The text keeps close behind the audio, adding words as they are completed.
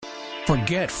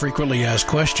Forget frequently asked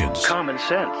questions. Common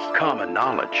sense, common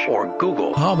knowledge, or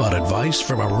Google. How about advice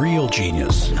from a real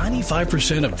genius?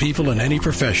 95% of people in any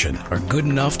profession are good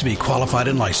enough to be qualified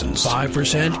and licensed.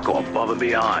 5% go above and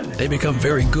beyond. They become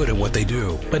very good at what they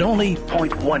do, but only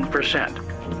 0.1%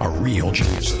 are real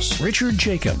geniuses. Richard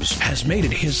Jacobs has made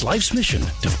it his life's mission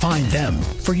to find them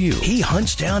for you. He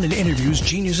hunts down and interviews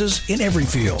geniuses in every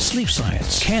field: sleep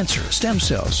science, cancer, stem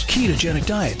cells, ketogenic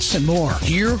diets, and more.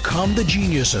 Here come the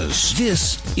geniuses.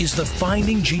 This is the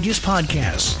Finding Genius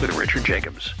Podcast with Richard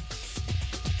Jacobs.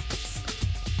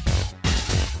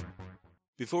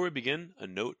 Before we begin, a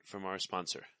note from our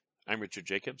sponsor. I'm Richard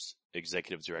Jacobs,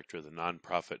 Executive Director of the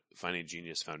nonprofit Finding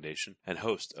Genius Foundation and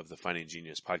host of the Finding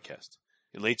Genius Podcast.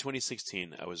 In late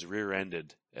 2016, I was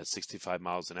rear-ended at 65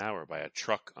 miles an hour by a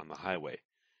truck on the highway,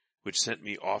 which sent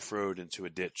me off-road into a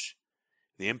ditch.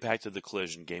 The impact of the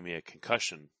collision gave me a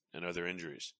concussion and other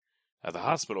injuries. At the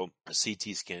hospital, a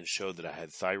CT scan showed that I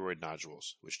had thyroid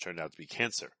nodules, which turned out to be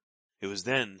cancer. It was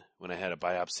then, when I had a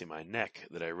biopsy of my neck,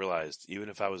 that I realized even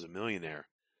if I was a millionaire,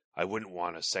 I wouldn't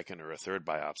want a second or a third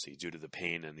biopsy due to the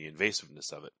pain and the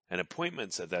invasiveness of it. And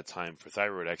appointments at that time for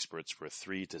thyroid experts were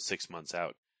 3 to 6 months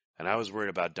out. And I was worried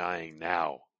about dying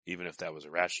now, even if that was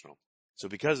irrational. So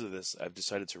because of this, I've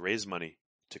decided to raise money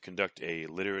to conduct a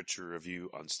literature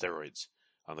review on steroids,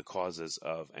 on the causes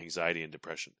of anxiety and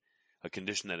depression, a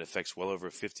condition that affects well over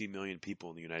 50 million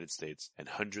people in the United States and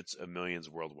hundreds of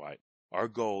millions worldwide. Our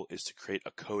goal is to create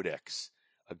a codex,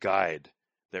 a guide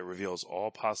that reveals all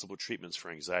possible treatments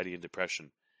for anxiety and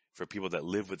depression for people that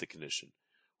live with the condition,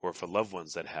 or for loved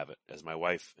ones that have it, as my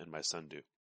wife and my son do.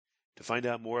 To find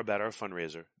out more about our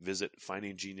fundraiser, visit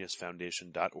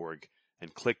findinggeniusfoundation.org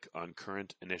and click on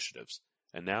current initiatives.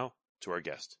 And now to our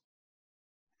guest.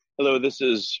 Hello, this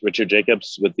is Richard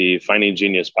Jacobs with the Finding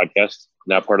Genius Podcast,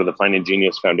 now part of the Finding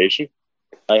Genius Foundation.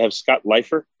 I have Scott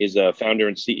Leifer. He's a founder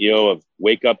and CEO of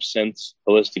Wake Up Sense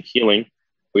Holistic Healing.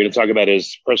 We're going to talk about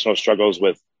his personal struggles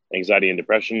with anxiety and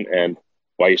depression and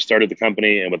why he started the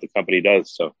company and what the company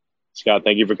does. So, Scott,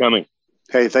 thank you for coming.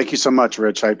 Hey, thank you so much,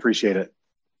 Rich. I appreciate it.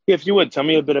 If you would, tell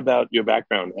me a bit about your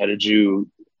background. How did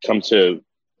you come to,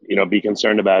 be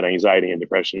concerned about anxiety and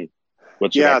depression?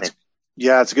 What's your background?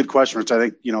 It's a good question, Rich. I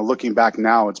think, looking back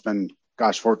now, it's been,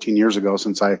 14 years ago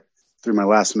since I threw my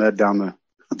last med down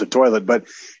the toilet. But,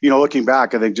 looking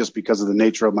back, I think just because of the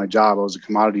nature of my job, I was a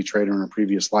commodity trader in a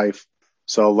previous life.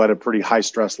 So led a pretty high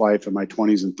stress life in my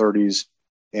 20s and 30s.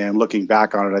 And looking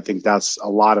back on it, I think that's a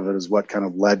lot of it is what kind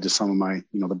of led to some of my,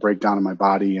 the breakdown of my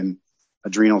body and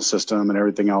adrenal system and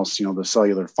everything else, the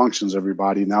cellular functions of your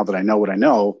body. Now that I know what I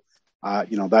know,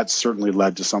 that certainly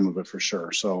led to some of it for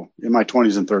sure. So in my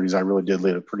 20s and 30s, I really did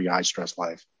lead a pretty high stress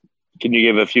life. Can you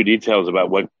give a few details about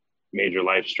what made your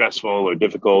life stressful or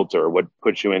difficult, or what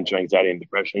put you into anxiety and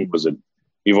depression? Was it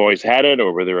you've always had it,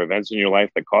 or were there events in your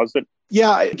life that caused it?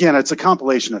 Yeah, again, it's a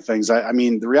compilation of things. I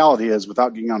mean, the reality is,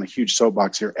 without getting on a huge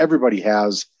soapbox here, everybody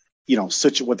has,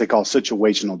 what they call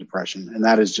situational depression. And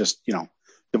that is just,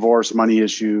 divorce, money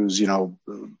issues,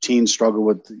 teens struggle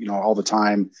with, all the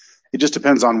time. It just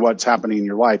depends on what's happening in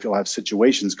your life. You'll have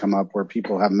situations come up where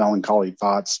people have melancholy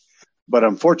thoughts. But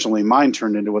unfortunately, mine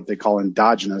turned into what they call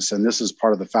endogenous. And this is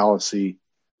part of the fallacy,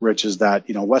 Rich, is that,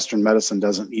 Western medicine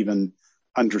doesn't even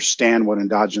understand what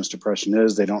endogenous depression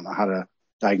is. They don't know how to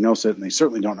diagnose it, and they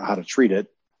certainly don't know how to treat it.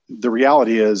 The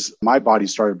reality is my body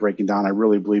started breaking down, I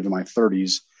really believe, in my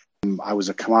 30s. I was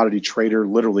a commodity trader,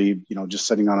 literally, just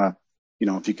sitting on a,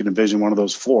 if you can envision one of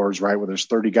those floors, right, where there's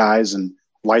 30 guys and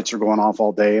lights are going off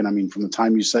all day. And I mean, from the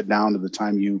time you sat down to the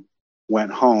time you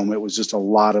went home, it was just a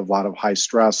lot of high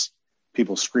stress,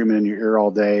 people screaming in your ear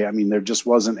all day. I mean, there just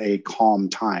wasn't a calm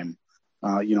time,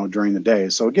 during the day.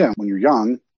 So again, when you're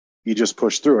young, you just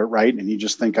push through it, right? And you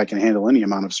just think I can handle any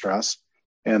amount of stress.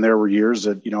 And there were years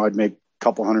that, I'd make a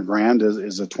couple $100,000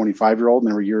 as a 25-year-old. And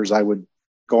there were years I would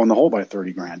go in the hole by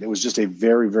 $30,000. It was just a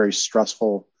very, very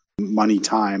stressful money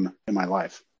time in my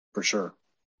life, for sure.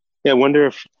 Yeah, I wonder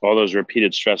if all those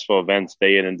repeated stressful events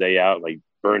day in and day out, like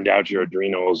burned out your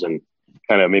adrenals and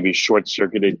kind of maybe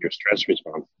short-circuited your stress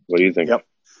response. What do you think? Yep.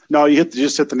 No, you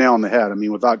just hit the nail on the head. I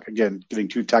mean, without, again, getting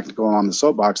too technical on the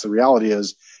soapbox, the reality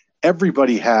is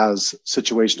everybody has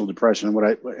situational depression.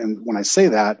 And when I say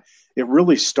that, it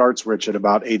really starts, Rich, at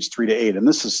about age 3 to 8. And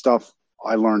this is stuff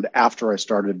I learned after I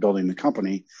started building the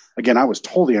company. Again, I was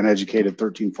totally uneducated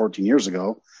 13, 14 years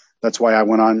ago. That's why I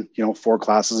went on, 4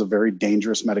 classes of very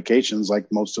dangerous medications,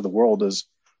 like most of the world is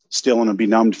still in a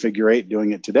benumbed figure 8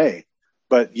 doing it today.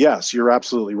 But yes, you're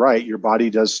absolutely right. Your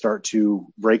body does start to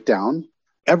break down.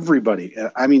 Everybody,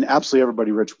 I mean, absolutely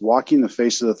everybody, Rich, walking the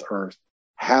face of the earth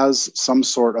has some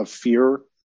sort of fear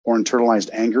or internalized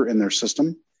anger in their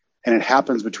system. and it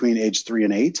happens between age 3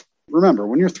 and 8. Remember,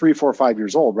 when you're 3, 4, 5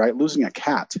 years old, right, losing a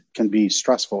cat can be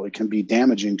stressful. It can be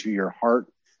damaging to your heart,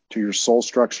 to your soul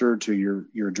structure, to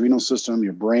your adrenal system,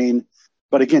 your brain.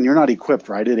 But again, you're not equipped,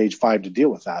 right, at age 5 to deal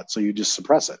with that. So you just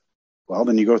suppress it. Well,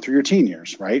 then you go through your teen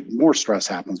years, right? More stress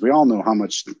happens. We all know how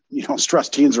much, stress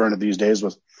teens are under these days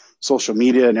with social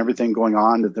media and everything going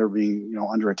on, that they're being,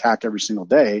 under attack every single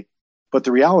day. But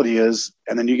the reality is,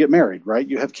 and then you get married, right?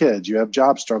 You have kids, you have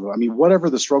job struggle. I mean, whatever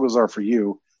the struggles are for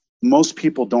you, most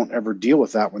people don't ever deal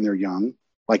with that when they're young.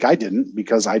 Like I didn't,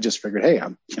 because I just figured, hey,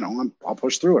 I'll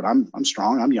push through it. I'm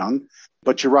strong. I'm young.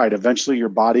 But you're right. Eventually your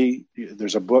body,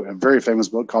 there's a very famous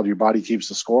book called Your Body Keeps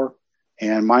the Score.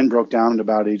 And mine broke down at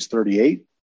about age 38.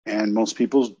 And most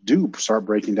people do start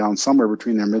breaking down somewhere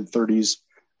between their mid 30s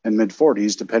and mid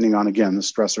 40s, depending on, again, the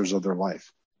stressors of their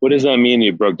life. What does that mean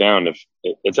you broke down? If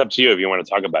it's up to you if you want to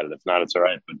talk about it. If not, it's all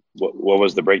right. But what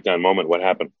was the breakdown moment? What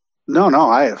happened? No.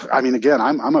 I mean, again,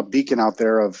 I'm a beacon out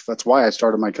there of, that's why I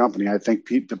started my company. I think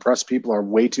depressed people are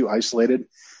way too isolated.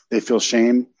 They feel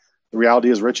shame. The reality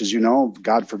is, Rich, as you know,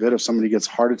 God forbid, if somebody gets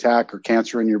a heart attack or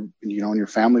cancer in your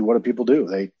family, what do people do?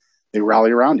 They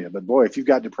rally around you. But boy, if you've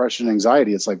got depression and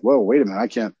anxiety, it's like, whoa, wait a minute. I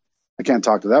can't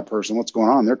talk to that person. What's going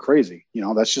on? They're crazy.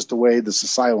 That's just the way the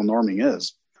societal norming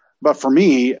is. But for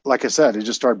me, like I said, it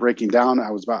just started breaking down.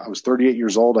 I was 38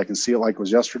 years old. I can see it like it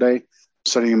was yesterday.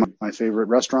 Sitting in my favorite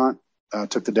restaurant,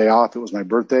 took the day off. It was my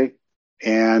birthday,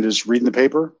 and just reading the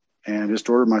paper and just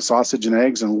ordered my sausage and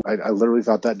eggs. And I literally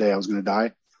thought that day I was going to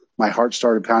die. My heart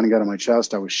started pounding out of my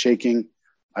chest. I was shaking.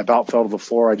 I about fell to the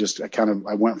floor.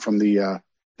 I went from the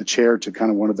chair to kind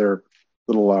of one of their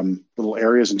little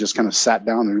areas and just kind of sat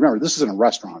down. And remember, this is in a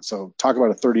restaurant. So talk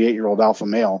about a 38-year-old alpha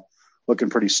male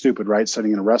looking pretty stupid, right?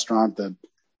 Sitting in a restaurant that,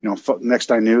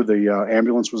 next I knew, the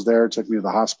ambulance was there, took me to the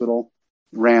hospital,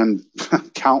 ran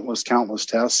countless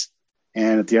tests.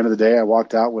 And at the end of the day, I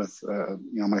walked out with,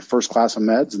 my first class of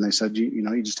meds, and they said,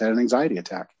 you just had an anxiety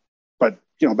attack. But,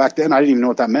 back then I didn't even know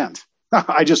what that meant.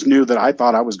 I just knew that I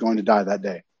thought I was going to die that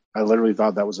day. I literally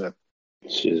thought that was it.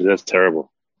 Jeez, that's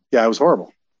terrible. Yeah, it was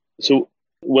horrible. So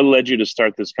what led you to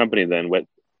start this company then?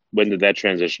 When did that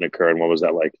transition occur, and what was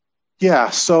that like?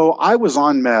 Yeah, so I was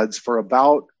on meds for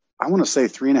about, I want to say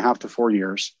 3.5 to 4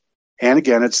 years. And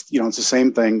again, it's the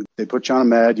same thing. They put you on a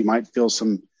med. You might feel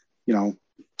some,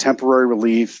 temporary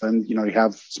relief, and, you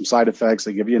have some side effects.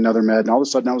 They give you another med, and all of a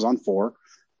sudden I was on 4,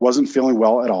 wasn't feeling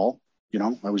well at all.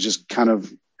 I was just kind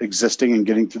of existing and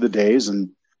getting through the days and,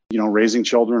 raising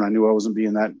children. I knew I wasn't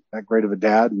being that great of a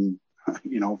dad and,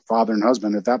 father and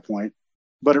husband at that point.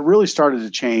 But it really started to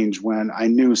change when I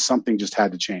knew something just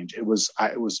had to change. It was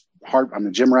hard. I'm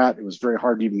a gym rat. It was very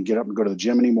hard to even get up and go to the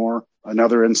gym anymore.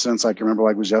 Another instance I can remember,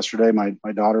 like it was yesterday.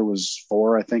 My daughter was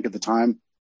 4, I think, at the time.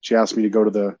 She asked me to go to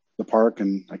the park,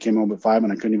 and I came home at 5,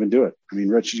 and I couldn't even do it. I mean,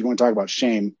 Rich, you want to talk about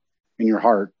shame in your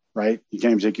heart, right? You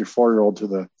can't even take your 4-year-old to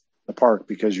the park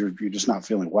because you're just not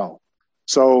feeling well.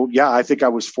 So yeah, I think I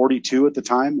was 42 at the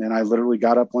time, and I literally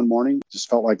got up one morning, just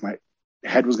felt like my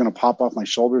head was going to pop off my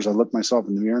shoulders. I looked myself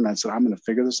in the mirror and I said, I'm going to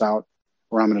figure this out,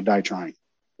 or I'm going to die trying.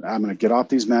 I'm going to get off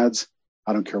these meds.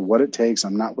 I don't care what it takes.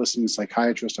 I'm not listening to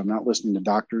psychiatrists. I'm not listening to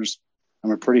doctors.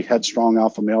 I'm a pretty headstrong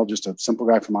alpha male, just a simple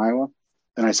guy from Iowa.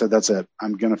 And I said, that's it.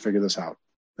 I'm going to figure this out.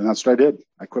 And that's what I did.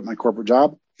 I quit my corporate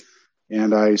job,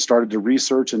 and I started to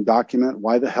research and document,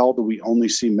 why the hell do we only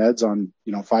see meds on,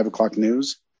 5 o'clock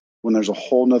news when there's a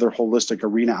whole nother holistic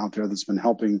arena out there that's been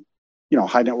helping,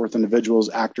 high net worth individuals,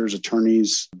 actors,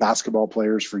 attorneys, basketball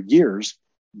players for years,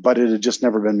 but it had just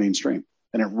never been mainstream.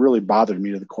 And it really bothered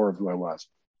me to the core of who I was.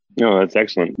 No, that's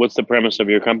excellent. What's the premise of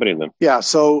your company then? Yeah.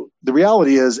 So the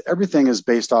reality is everything is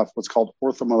based off what's called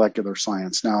orthomolecular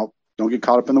science. Now, don't get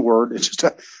caught up in the word. It's just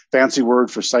a fancy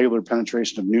word for cellular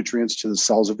penetration of nutrients to the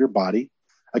cells of your body.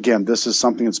 Again, this is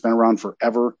something that's been around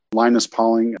forever. Linus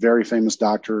Pauling, a very famous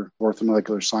doctor,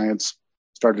 orthomolecular science,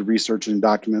 started researching and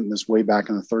documenting this way back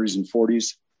in the 30s and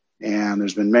 40s. And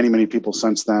there's been many, many people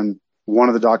since then. One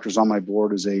of the doctors on my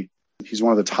board he's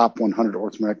one of the top 100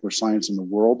 orthomolecular science in the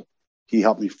world. He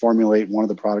helped me formulate one of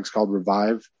the products called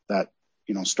Revive that,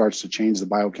 starts to change the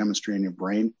biochemistry in your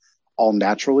brain, all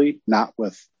naturally, not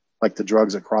with like the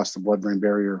drugs that cross the blood-brain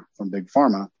barrier from Big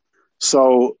Pharma.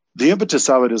 So the impetus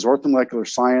of it is orthomolecular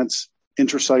science,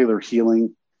 intracellular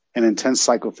healing, and intense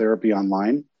psychotherapy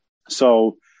online.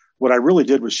 So what I really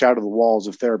did was shatter the walls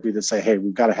of therapy that say, hey,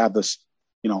 we've got to have this,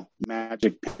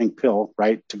 magic pink pill,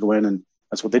 right, to go in. And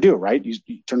that's what they do, right? You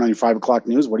turn on your 5 o'clock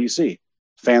news. What do you see?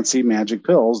 Fancy magic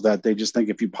pills that they just think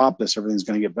if you pop this, everything's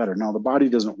going to get better. No, the body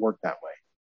doesn't work that way.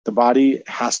 The body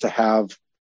has to have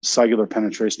cellular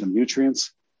penetration of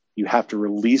nutrients. You have to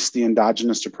release the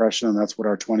endogenous depression, and that's what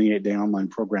our 28-day online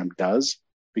program does,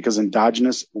 because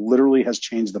endogenous literally has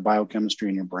changed the biochemistry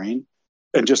in your brain.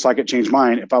 And just like it changed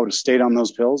mine, if I would have stayed on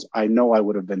those pills, I know I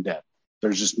would have been dead.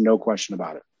 There's just no question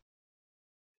about it.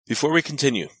 Before we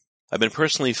continue, I've been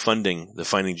personally funding the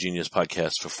Finding Genius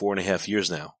podcast for 4.5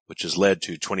 years now, which has led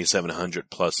to 2,700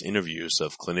 plus interviews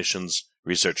of clinicians,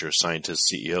 researchers, scientists,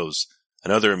 CEOs,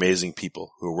 and other amazing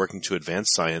people who are working to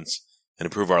advance science and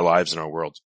improve our lives and our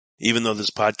world. Even though this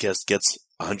podcast gets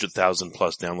 100,000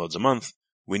 plus downloads a month,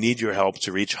 we need your help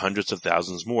to reach hundreds of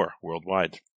thousands more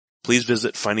worldwide. Please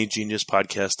visit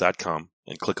findinggeniuspodcast.com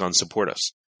and click on Support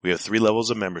Us. We have 3 levels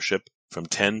of membership from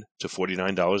 $10 to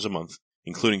 $49 a month,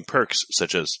 including perks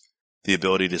such as the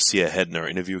ability to see ahead in our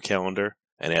interview calendar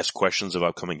and ask questions of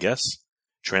upcoming guests,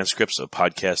 transcripts of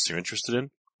podcasts you're interested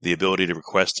in, the ability to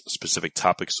request specific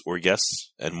topics or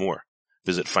guests, and more.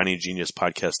 Visit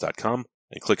findinggeniuspodcast.com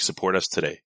and click Support Us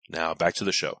today. Now back to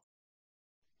the show.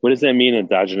 What does that mean,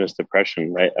 endogenous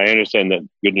depression? I understand that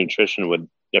good nutrition would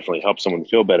definitely help someone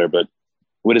feel better, but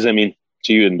what does that mean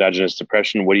to you, endogenous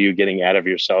depression? What are you getting out of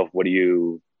yourself? What are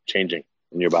you changing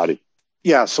in your body?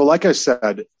 Yeah. So like I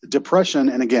said, depression,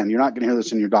 and again, you're not going to hear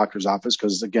this in your doctor's office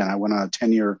because, again, I went on a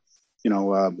 10-year,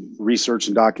 research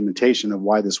and documentation of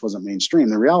why this wasn't mainstream.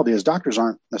 The reality is doctors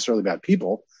aren't necessarily bad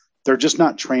people. They're just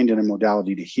not trained in a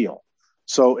modality to heal.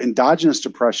 So endogenous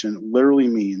depression literally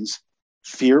means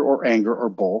fear or anger or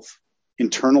both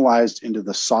internalized into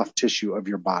the soft tissue of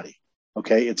your body.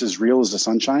 Okay. It's as real as the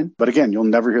sunshine. But again, you'll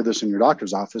never hear this in your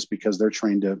doctor's office because they're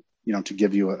trained to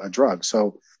give you a drug.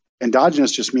 So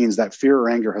endogenous just means that fear or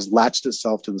anger has latched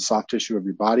itself to the soft tissue of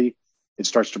your body. It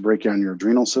starts to break down your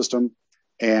adrenal system.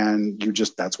 And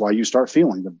that's why you start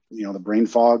feeling the brain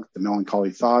fog, the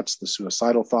melancholy thoughts, the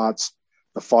suicidal thoughts,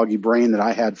 the foggy brain that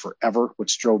I had forever,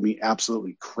 which drove me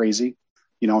absolutely crazy.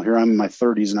 Here I'm in my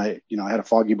 30s and I had a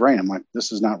foggy brain. I'm like,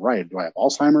 this is not right. Do I have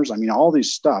Alzheimer's? I mean, all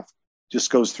these stuff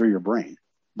just goes through your brain,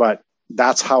 but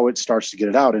that's how it starts to get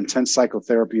it out. Intense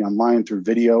psychotherapy online through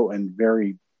video and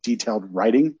very detailed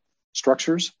writing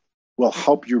structures will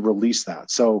help you release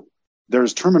that. So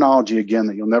there's terminology, again,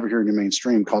 that you'll never hear in your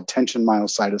mainstream called tension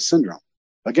myositis syndrome.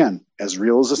 Again, as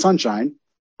real as the sunshine,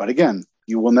 but again,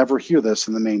 you will never hear this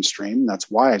in the mainstream.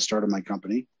 That's why I started my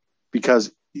company,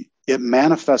 because it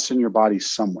manifests in your body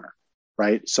somewhere,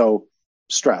 right? So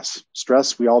stress,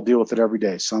 we all deal with it every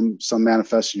day. Some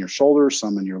manifest in your shoulders,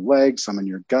 some in your legs, some in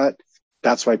your gut.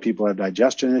 That's why people have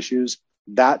digestion issues.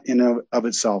 That in of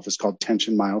itself is called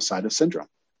tension myositis syndrome.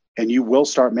 And you will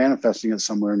start manifesting it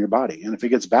somewhere in your body. And if it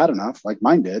gets bad enough, like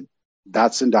mine did,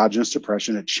 that's endogenous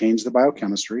depression. It changed the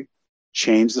biochemistry,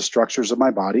 changed the structures of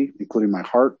my body, including my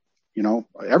heart,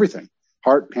 everything,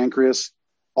 heart, pancreas,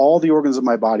 all the organs of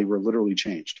my body were literally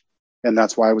changed. And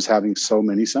that's why I was having so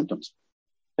many symptoms.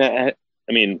 I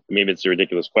mean, maybe it's a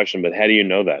ridiculous question, but how do you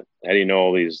know that? How do you know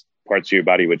all these parts of your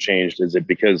body would change? Is it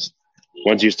because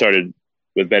once you started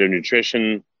with better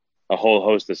nutrition, a whole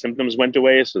host of symptoms went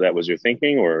away? So that was your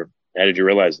thinking, or how did you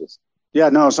realize this? Yeah,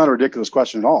 no, it's not a ridiculous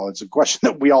question at all. It's a question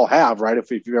that we all have, right?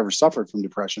 If you've ever suffered from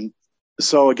depression.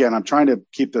 So again, I'm trying to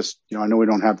keep this, I know we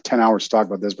don't have 10 hours to talk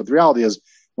about this, but the reality is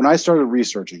when I started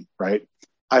researching, right,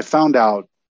 I found out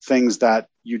things that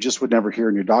you just would never hear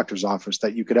in your doctor's office,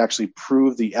 that you could actually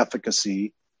prove the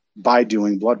efficacy by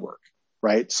doing blood work,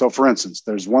 right? So for instance,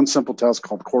 there's one simple test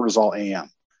called cortisol AM.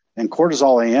 And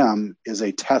cortisol AM is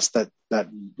a test that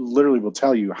literally will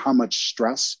tell you how much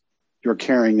stress you're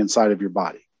carrying inside of your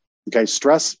body. Okay,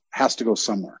 stress has to go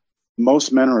somewhere.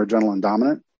 Most men are adrenaline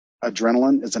dominant.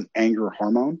 Adrenaline is an anger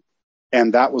hormone.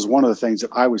 And that was one of the things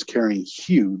that I was carrying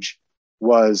huge,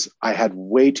 was I had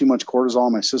way too much cortisol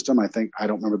in my system. I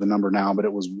don't remember the number now, but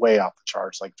it was way off the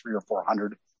charts, like 300 or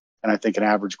 400. And I think an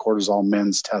average cortisol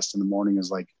men's test in the morning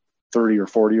is like 30 or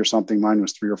 40 or something. Mine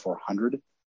was 300 or 400.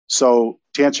 So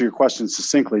to answer your question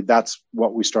succinctly, that's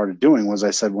what we started doing. Was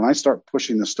I said, when I start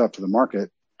pushing this stuff to the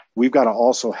market, we've got to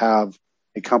also have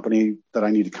a company that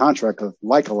I need to contract with,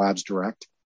 like a Labs Direct,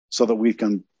 so that we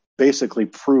can basically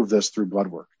prove this through blood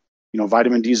work.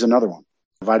 Vitamin D is another one.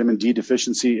 Vitamin D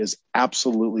deficiency is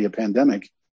absolutely a pandemic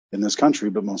in this country,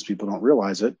 but most people don't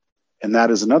realize it. And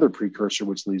that is another precursor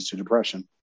which leads to depression.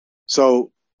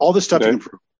 So all this stuff you can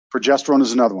prove. Progesterone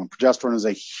is another one. Progesterone is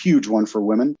a huge one for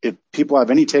women. If people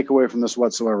have any takeaway from this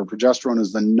whatsoever, progesterone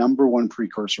is the number one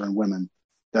precursor in women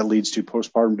that leads to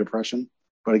postpartum depression.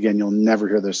 But again, you'll never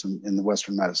hear this in the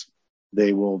Western medicine.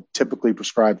 They will typically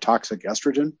prescribe toxic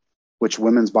estrogen, which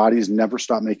women's bodies never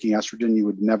stop making estrogen. You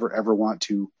would never, ever want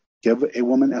to give a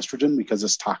woman estrogen because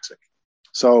it's toxic.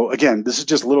 So again, this is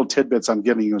just little tidbits I'm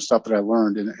giving you, stuff that I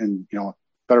learned in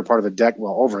better part of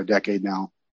over a decade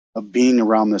now. of being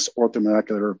around this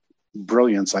orthomolecular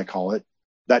brilliance, I call it,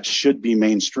 that should be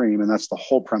mainstream. And that's the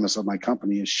whole premise of my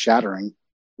company, is shattering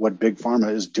what big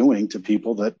pharma is doing to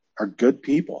people that are good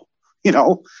people,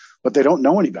 but they don't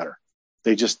know any better.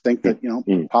 They just think that,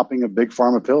 popping a big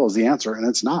pharma pill is the answer, and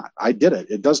it's not. I did it.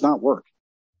 It does not work.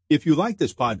 If you like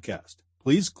this podcast,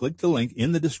 please click the link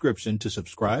in the description to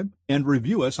subscribe and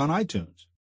review us on iTunes.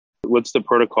 What's the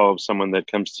protocol of someone that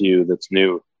comes to you that's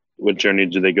new? What journey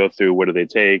do they go through? What do they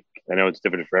take? I know it's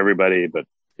different for everybody, but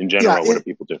in general, what do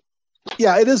people do?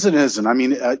 Yeah, it is and isn't. I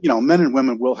mean, men and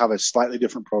women will have a slightly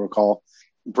different protocol.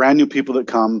 Brand new people that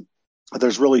come,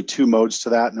 there's really two modes to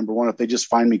that. Number one, if they just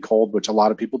find me cold, which a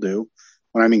lot of people do.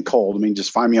 When I mean cold, I mean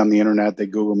just find me on the internet, they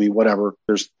Google me, whatever.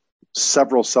 There's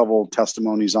several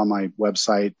testimonies on my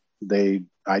website.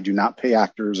 I do not pay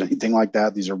actors, anything like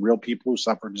that. These are real people who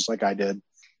suffered just like I did.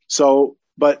 So,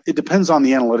 but it depends on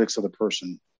the analytics of the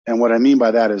person. And what I mean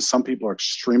by that is some people are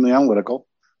extremely analytical.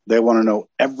 They want to know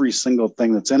every single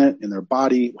thing that's in it, in their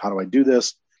body. How do I do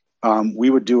this? We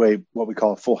would do what we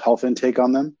call a full health intake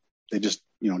on them. They just,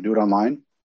 do it online.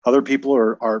 Other people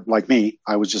are like me.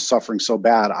 I was just suffering so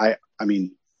bad. I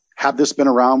mean, had this been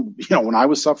around, when I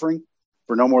was suffering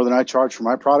for no more than I charge for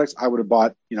my products, I would have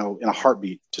bought, in a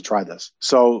heartbeat to try this.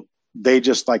 So they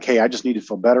just like, hey, I just need to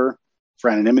feel better. For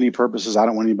anonymity purposes, I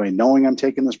don't want anybody knowing I'm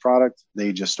taking this product.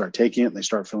 They just start taking it and they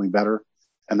start feeling better.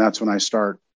 And that's when I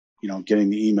start, getting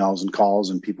the emails and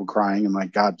calls and people crying and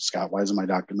like, God, Scott, why doesn't my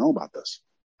doctor know about this?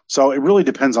 So it really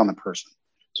depends on the person.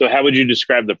 So how would you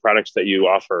describe the products that you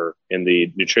offer in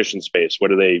the nutrition space? What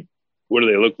do they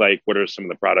look like? What are some of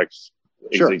the products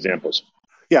examples?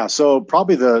 Yeah. So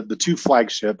probably the two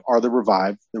flagship are the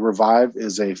Revive. The Revive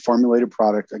is a formulated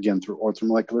product, again, through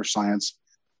orthomolecular science.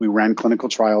 We ran clinical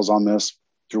trials on this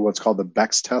through what's called the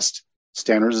Beck's test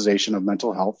standardization of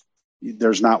mental health.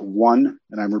 There's not one,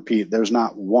 and I repeat, there's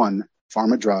not one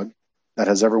pharma drug that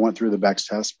has ever went through the Beck's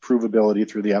test provability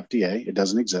through the FDA. It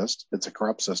doesn't exist. It's a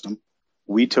corrupt system.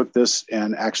 We took this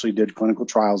and actually did clinical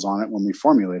trials on it when we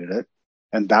formulated it.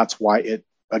 And that's why it,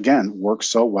 again, works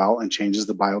so well and changes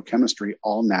the biochemistry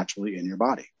all naturally in your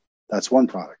body. That's one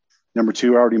product. Number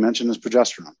two, I already mentioned, is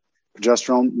progesterone.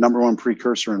 Progesterone, number one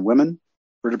precursor in women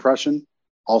for depression.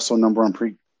 Also number one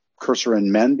precursor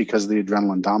in men because of the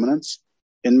adrenaline dominance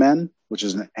in men, which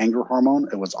is an anger hormone.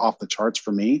 It was off the charts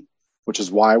for me, which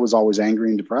is why I was always angry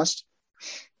and depressed.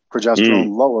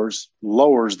 Progesterone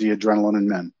lowers the adrenaline in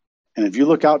men. And if you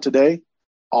look out today,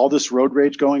 all this road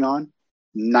rage going on,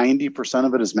 90%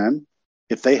 of it is men.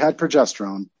 If they had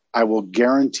progesterone, I will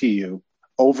guarantee you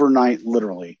overnight,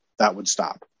 literally, that would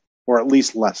stop or at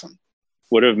least lessen.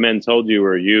 What have men told you,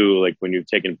 or you, like when you've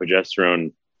taken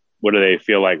progesterone, what do they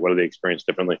feel like? What do they experience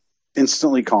differently?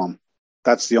 Instantly calm.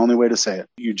 That's the only way to say it.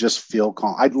 You just feel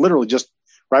calm. I literally just,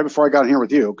 right before I got in here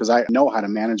with you, because I know how to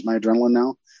manage my adrenaline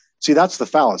now. See, that's the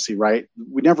fallacy, right?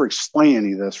 We never explain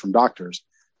any of this from doctors.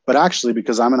 But actually,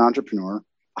 because I'm an entrepreneur,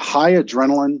 high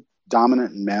adrenaline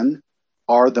dominant men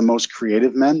are the most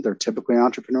creative men. They're typically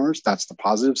entrepreneurs. That's the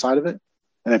positive side of it.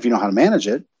 And if you know how to manage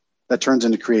it, that turns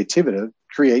into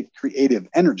creative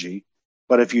energy.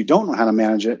 But if you don't know how to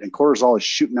manage it and cortisol is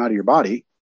shooting out of your body,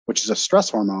 which is a stress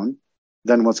hormone,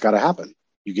 then what's got to happen?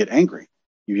 You get angry.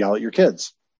 You yell at your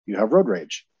kids. You have road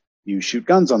rage. You shoot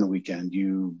guns on the weekend.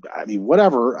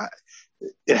 Whatever.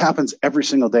 It happens every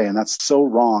single day. And that's so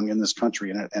wrong in this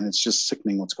country. And it's just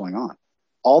sickening what's going on.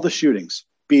 All the shootings,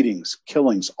 beatings,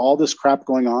 killings, all this crap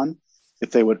going on,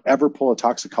 if they would ever pull a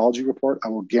toxicology report, I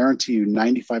will guarantee you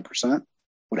 95%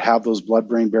 would have those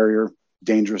blood-brain barrier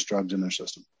dangerous drugs in their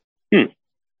system.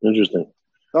 Interesting.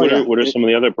 What are some of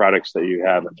the other products that you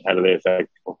have, and how do they affect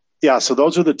people? Yeah, so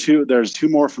those are the two. There's two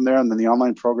more from there, and then the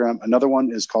online program. Another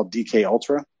one is called DK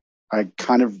Ultra. I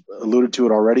kind of alluded to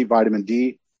it already. Vitamin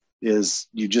D is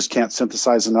you just can't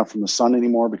synthesize enough from the sun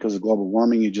anymore because of global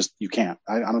warming. You can't.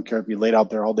 I don't care if you laid out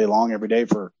there all day long every day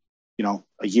for,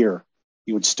 a year,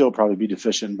 you would still probably be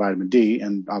deficient in vitamin D.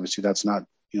 And obviously that's not,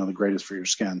 the greatest for your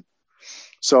skin.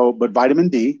 So, but vitamin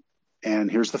D,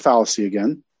 and here's the fallacy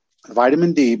again,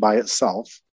 vitamin D by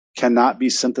itself cannot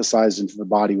be synthesized into the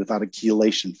body without a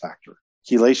chelation factor.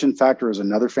 Chelation factor is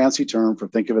another fancy term for,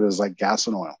 think of it as like gas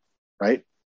and oil, right?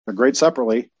 They're great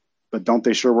separately, but don't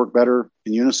they sure work better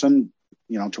in unison,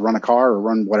 to run a car or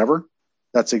run whatever?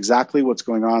 That's exactly what's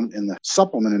going on in the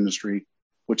supplement industry,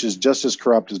 which is just as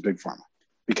corrupt as Big Pharma,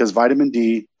 because vitamin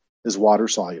D is water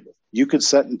soluble. You could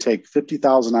set and take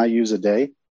 50,000 IUs a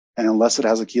day, and unless it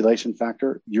has a chelation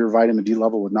factor, your vitamin D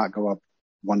level would not go up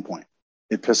 1 point.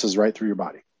 It pisses right through your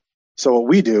body. So what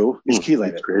we do is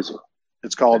chelate it. Crazy.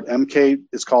 It's called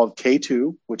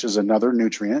K2, which is another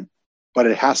nutrient. but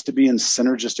it has to be in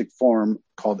synergistic form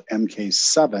called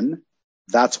MK7.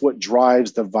 That's what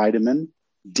drives the vitamin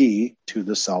D to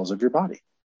the cells of your body.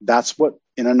 That's what,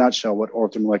 in a nutshell, what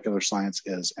orthomolecular science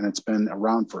is. And it's been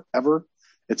around forever.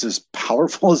 It's as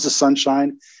powerful as the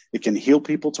sunshine. It can heal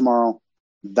people tomorrow.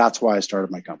 That's why I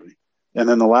started my company. And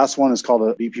then the last one is called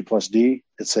a BP plus D.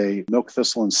 It's a milk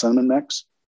thistle and cinnamon mix.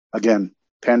 Again,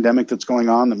 pandemic that's going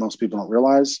on that most people don't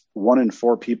realize. 1 in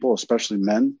 4 people, especially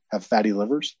men, have fatty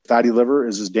livers. Fatty liver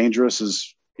is as dangerous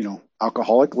as,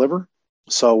 alcoholic liver.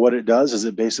 So what it does is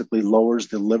it basically lowers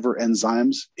the liver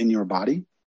enzymes in your body,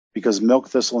 because milk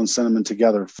thistle and cinnamon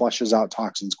together flushes out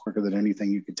toxins quicker than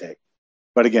anything you could take.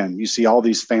 But again, you see all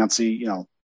these fancy,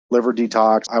 liver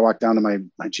detox. I walk down to my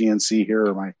GNC here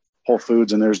or my Whole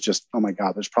Foods, and there's just, oh my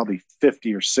God, there's probably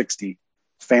 50 or 60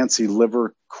 fancy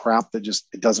liver crap that just,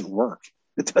 it doesn't work.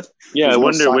 I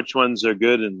wonder which ones are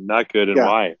good and not good and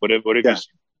why. What have you seen?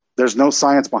 There's no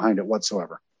science behind it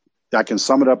whatsoever. I can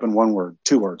sum it up in 1 word,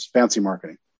 2 words, fancy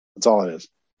marketing. That's all it is.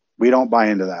 We don't buy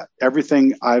into that.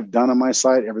 Everything I've done on my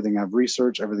site, everything I've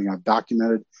researched, everything I've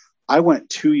documented. I went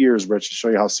 2 years, Rich, to show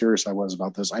you how serious I was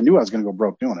about this. I knew I was going to go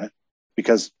broke doing it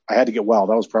because I had to get well.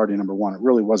 That was priority number 1. It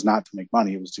really was not to make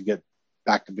money. It was to get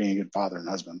back to being a good father and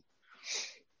husband.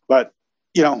 But,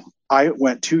 I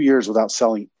went 2 years without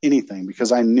selling anything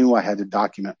because I knew I had to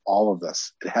document all of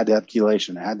this. It had to have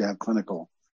chelation. It had to have clinical.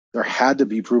 There had to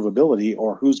be provability,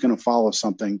 or who's going to follow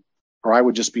something, or I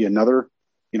would just be another,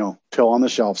 pill on the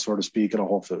shelf, so to speak, at a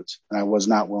Whole Foods. And I was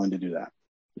not willing to do that.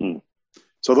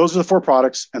 So those are the 4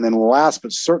 products. And then last,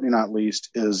 but certainly not least,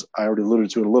 is, I already alluded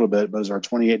to it a little bit, but is our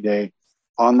 28-day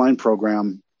online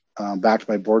program backed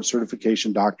by board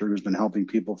certification doctor who's been helping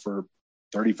people for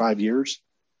 35 years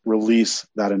release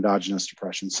that endogenous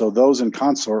depression. So those in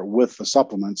consort with the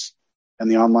supplements and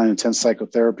the online intense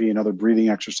psychotherapy and other breathing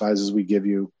exercises we give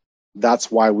you,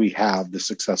 that's why we have the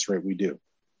success rate we do.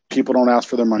 People don't ask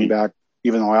for their money back,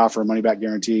 even though I offer a money back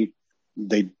guarantee.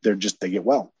 They get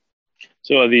well.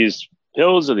 So are these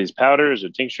pills, or these powders or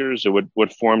tinctures, or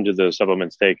what form do the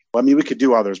supplements take? I mean, we could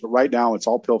do others, but right now it's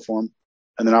all pill form.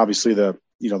 And then obviously the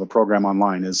program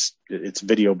online it's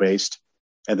video based.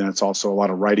 And then it's also a lot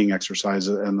of writing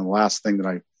exercises. And the last thing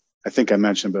that I think I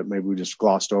mentioned, but maybe we just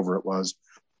glossed over it, was,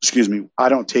 I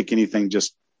don't take anything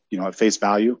just, at face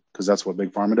value, because that's what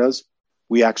Big Pharma does.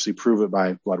 We actually prove it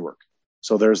by blood work.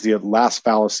 So there's the last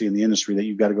fallacy in the industry that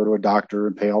you've got to go to a doctor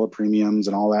and pay all the premiums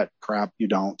and all that crap. You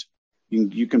don't.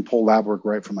 You can pull lab work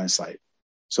right from my site.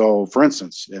 So for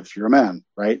instance, if you're a man,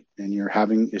 right, and you're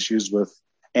having issues with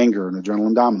anger and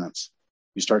adrenaline dominance,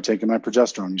 you start taking my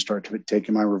progesterone, you start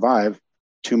taking my Revive.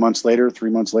 2 months later, 3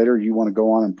 months later, you want to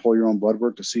go on and pull your own blood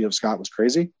work to see if Scott was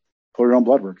crazy. Pull your own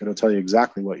blood work. It'll tell you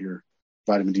exactly what your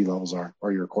vitamin D levels are,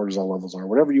 or your cortisol levels are,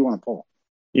 whatever you want to pull.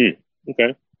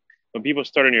 Okay. When people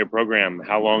start on your program,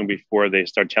 how long before they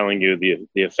start telling you the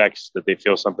effects that they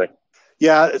feel something?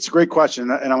 Yeah, it's a great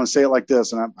question. And I'm going to say it like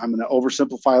this, and I'm going to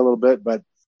oversimplify a little bit, but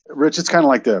Rich, it's kind of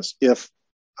like this. If,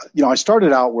 I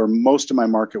started out where most of my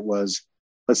market was,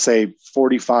 let's say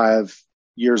 45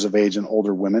 years of age and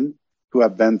older women who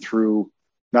have been through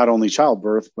not only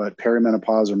childbirth, but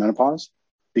perimenopause or menopause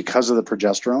because of the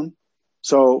progesterone.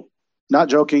 So not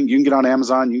joking, you can get on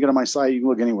Amazon, you can get on my site, you can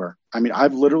look anywhere. I mean,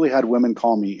 I've literally had women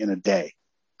call me in a day,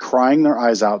 crying their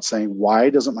eyes out saying,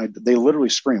 they literally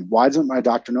scream, why doesn't my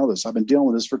doctor know this? I've been dealing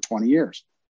with this for 20 years.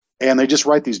 And they just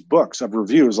write these books of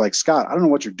reviews like, Scott, I don't know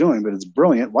what you're doing, but it's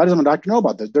brilliant. Why doesn't my doctor know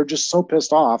about this? They're just so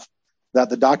pissed off that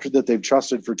the doctor that they've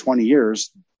trusted for 20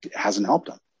 years hasn't helped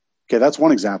them. Okay, that's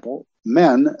one example.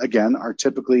 Men, again, are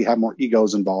typically have more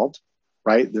egos involved,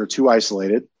 right? They're too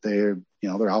isolated. They're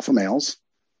alpha males.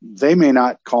 They may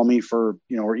not call me for,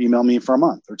 or email me for a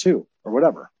month or 2 or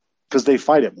whatever, because they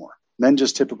fight it more. Men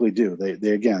just typically do.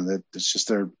 It's just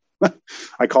their,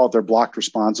 I call it their blocked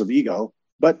response of ego.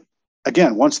 But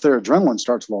again, once their adrenaline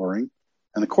starts lowering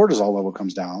and the cortisol level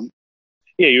comes down.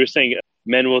 Yeah, you were saying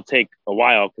men will take a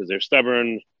while because they're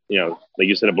stubborn, like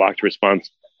you said, a blocked response.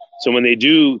 So when they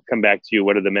do come back to you,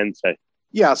 what do the men say?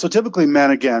 Yeah, so typically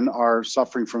men, again, are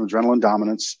suffering from adrenaline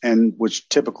dominance, and which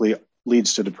typically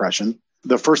leads to depression.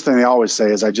 The first thing they always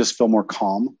say is, I just feel more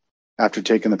calm after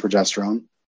taking the progesterone.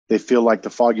 They feel like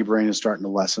the foggy brain is starting to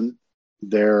lessen.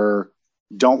 They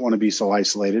don't want to be so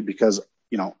isolated because,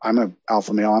 I'm an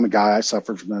alpha male. I'm a guy. I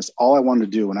suffered from this. All I wanted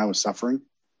to do when I was suffering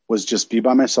was just be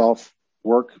by myself,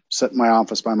 work, sit in my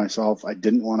office by myself. I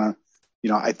didn't want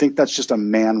to, I think that's just a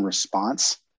man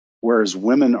response. Whereas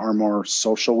women are more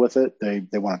social with it.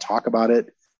 They want to talk about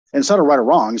it. And it's not a right or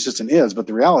wrong. It's just an is. But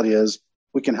the reality is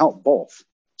we can help both.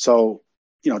 So,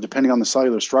 depending on the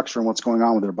cellular structure and what's going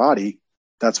on with their body,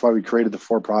 that's why we created the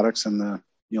 4 products and the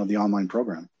the online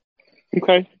program.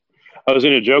 Okay. I was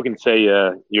going to joke and say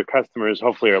your customers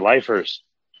hopefully are lifers.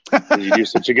 You do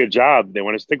such a good job. They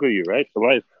want to stick with you, right? For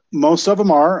life. Most of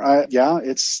them are.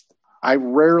 I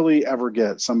rarely ever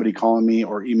get somebody calling me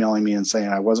or emailing me and saying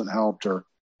I wasn't helped, or,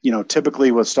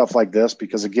 typically with stuff like this,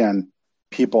 because again,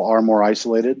 people are more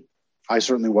isolated. I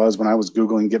certainly was when I was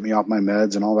Googling, get me off my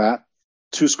meds and all that.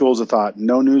 Two schools of thought: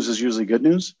 no news is usually good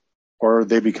news, or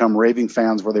they become raving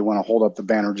fans where they want to hold up the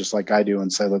banner just like I do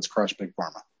and say, let's crush Big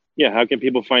Pharma. Yeah. How can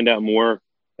people find out more?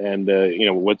 And,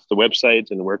 what's the website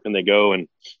and where can they go and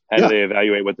how do they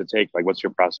evaluate what to take? Like, what's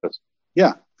your process?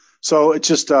 Yeah. So it's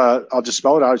just, I'll just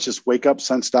spell it out. It's just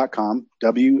wakeupsense.com,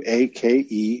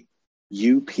 WAKEUPSENSE,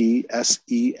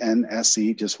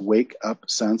 just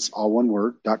wakeupsense, all one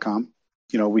word.com.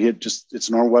 It's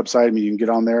an our website. I mean, you can get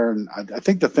on there. And I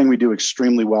think the thing we do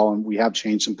extremely well, and we have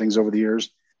changed some things over the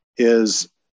years, is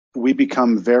we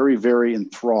become very, very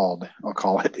enthralled, I'll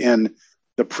call it, in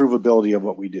the provability of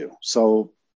what we do.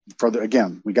 So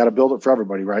we got to build it for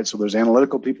everybody, right? So there's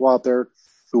analytical people out there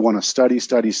who want to study.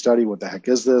 What the heck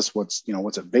is this? What's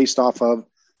it based off of?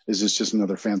 Is this just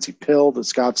another fancy pill that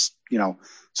Scott's,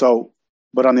 so,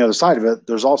 but on the other side of it,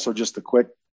 there's also just the quick,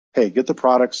 hey, get the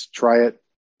products, try it,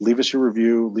 leave us your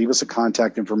review, leave us a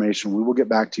contact information. We will get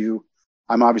back to you.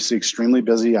 I'm obviously extremely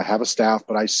busy. I have a staff,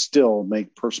 but I still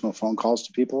make personal phone calls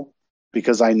to people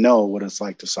because I know what it's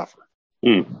like to suffer.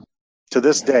 To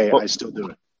this day, I still do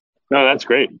it. No, that's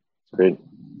great. Great.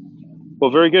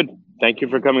 Well, very good. Thank you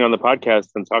for coming on the podcast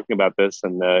and talking about this.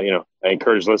 And, I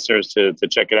encourage listeners to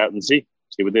check it out and see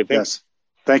what they think. Yes.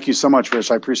 Thank you so much,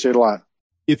 Rich. I appreciate it a lot.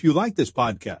 If you like this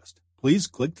podcast, please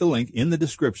click the link in the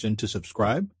description to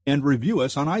subscribe and review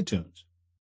us on iTunes.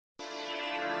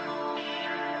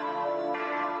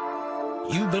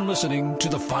 You've been listening to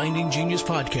the Finding Genius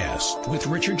podcast with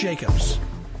Richard Jacobs.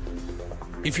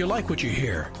 If you like what you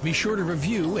hear, be sure to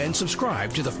review and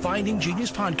subscribe to the Finding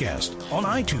Genius podcast on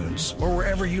iTunes or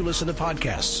wherever you listen to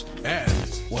podcasts.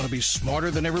 And want to be smarter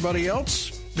than everybody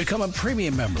else? Become a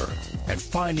premium member at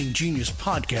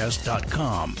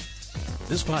findinggeniuspodcast.com.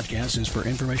 This podcast is for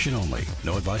information only.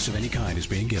 No advice of any kind is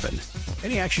being given.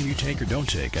 Any action you take or don't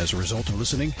take as a result of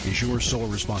listening is your sole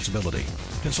responsibility.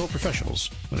 Consult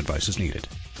professionals when advice is needed.